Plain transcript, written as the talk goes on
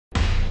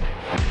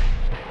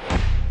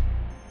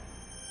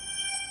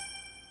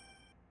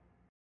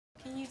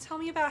tell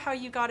me about how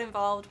you got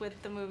involved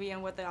with the movie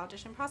and what the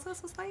audition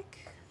process was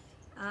like?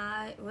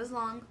 It was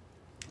long.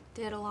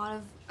 Did a lot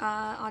of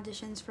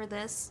auditions for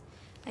this.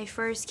 I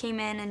first came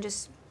in and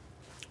just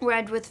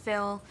read with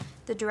Phil,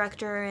 the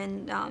director,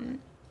 and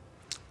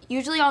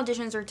usually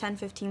auditions are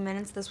 10-15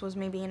 minutes. This was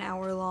maybe an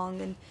hour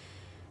long, and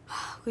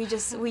we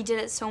did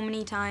it so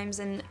many times,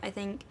 and I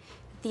think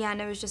at the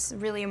end I was just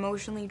really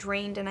emotionally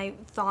drained, and I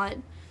thought,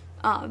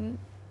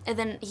 and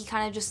then he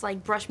kind of just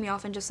like brushed me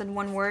off and just said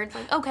one word,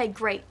 like, okay,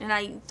 great, and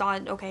I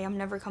thought, okay, I'm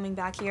never coming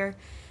back here.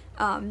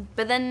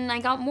 But then I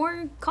got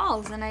more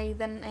calls, and I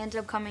ended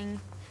up coming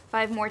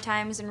 5 more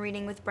times and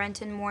reading with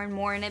Brenton more and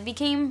more, and it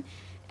became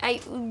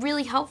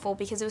really helpful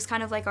because it was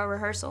kind of like our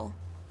rehearsal.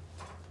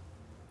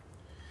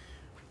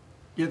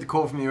 You had the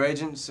call from your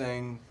agent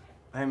saying,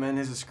 hey man,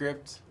 here's a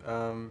script,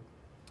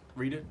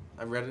 read it.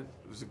 I read it.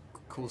 It was a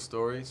cool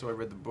story, so I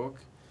read the book.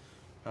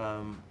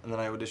 And then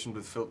I auditioned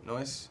with Philip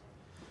Noyce.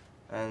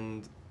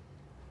 And,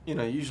 you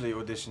know, usually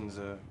auditions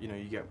are, you know,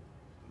 you get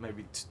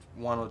maybe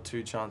 1 or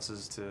 2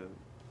 chances to,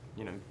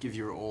 you know, give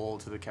your all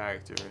to the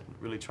character and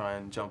really try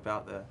and jump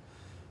out there.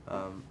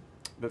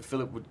 But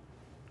Philip would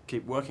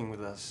keep working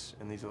with us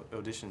in these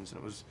auditions, and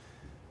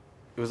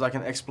it was like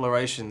an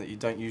exploration that you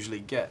don't usually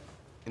get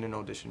in an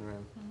audition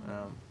room.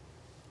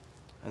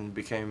 And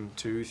became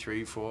 2,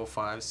 3, 4,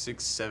 5,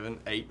 6, 7,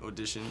 8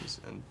 auditions,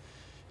 and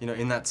you know,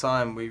 in that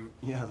time we,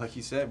 yeah, like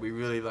you said, we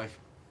really like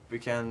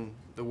began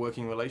the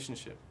working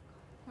relationship.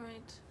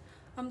 Right.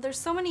 There's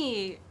so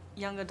many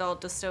young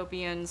adult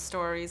dystopian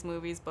stories,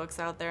 movies, books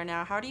out there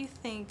now. How do you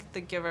think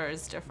The Giver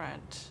is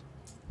different?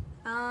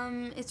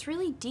 It's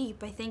really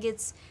deep. I think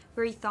it's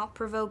very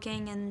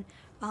thought-provoking,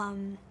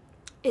 and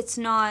it's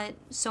not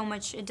so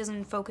much, it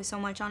doesn't focus so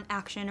much on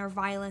action or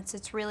violence.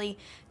 It's really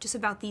just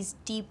about these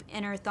deep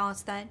inner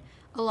thoughts that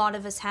a lot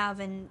of us have,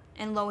 and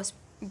Lois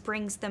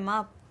brings them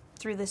up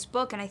through this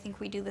book, and I think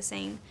we do the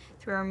same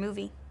through our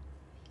movie.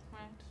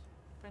 Right.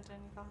 Brenton,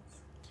 any thoughts?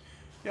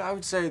 Yeah, I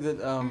would say that,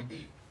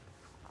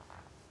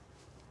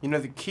 you know,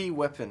 the key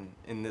weapon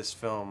in this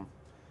film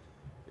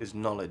is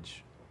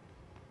knowledge,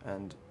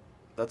 and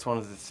that's one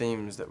of the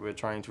themes that we're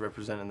trying to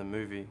represent in the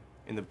movie.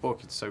 In the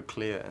book, it's so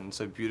clear and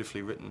so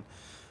beautifully written.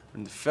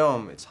 In the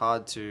film, it's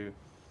hard to,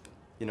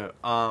 you know,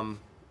 arm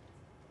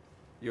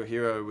your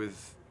hero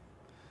with,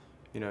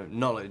 you know,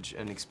 knowledge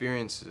and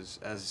experiences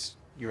as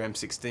your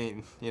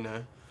M16, you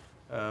know.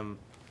 And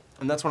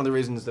that's one of the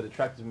reasons that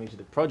attracted me to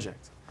the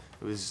project.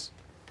 It was,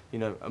 you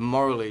know,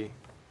 morally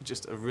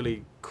just a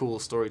really cool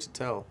story to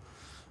tell,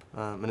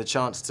 and a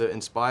chance to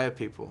inspire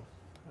people.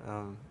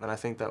 And I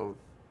think that will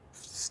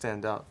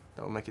stand out.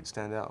 That will make it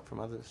stand out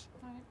from others.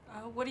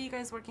 What are you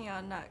guys working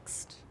on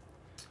next?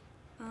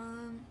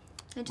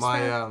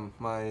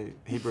 My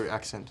Hebrew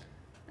accent.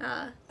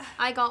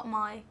 I got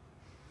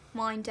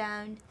mine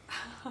down.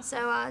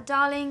 So,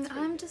 darling,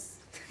 I'm just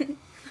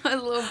a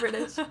little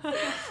British.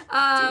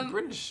 Dude,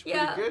 British,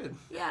 yeah, pretty good.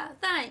 Yeah,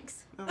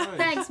 thanks. No worries.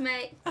 Thanks,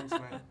 mate. Thanks,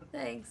 mate.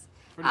 Thanks.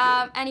 Pretty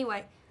good.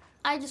 Anyway,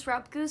 I just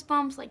wrapped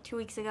Goosebumps like 2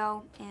 weeks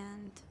ago,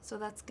 and so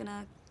that's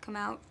gonna come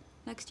out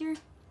next year.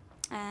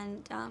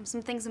 And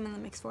some things I'm in the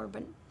mix for,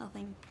 but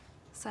nothing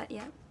set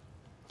yet.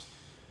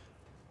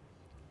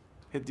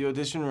 Hit the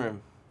audition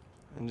room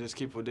and just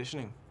keep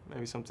auditioning.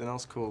 Maybe something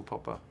else cool will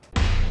pop up.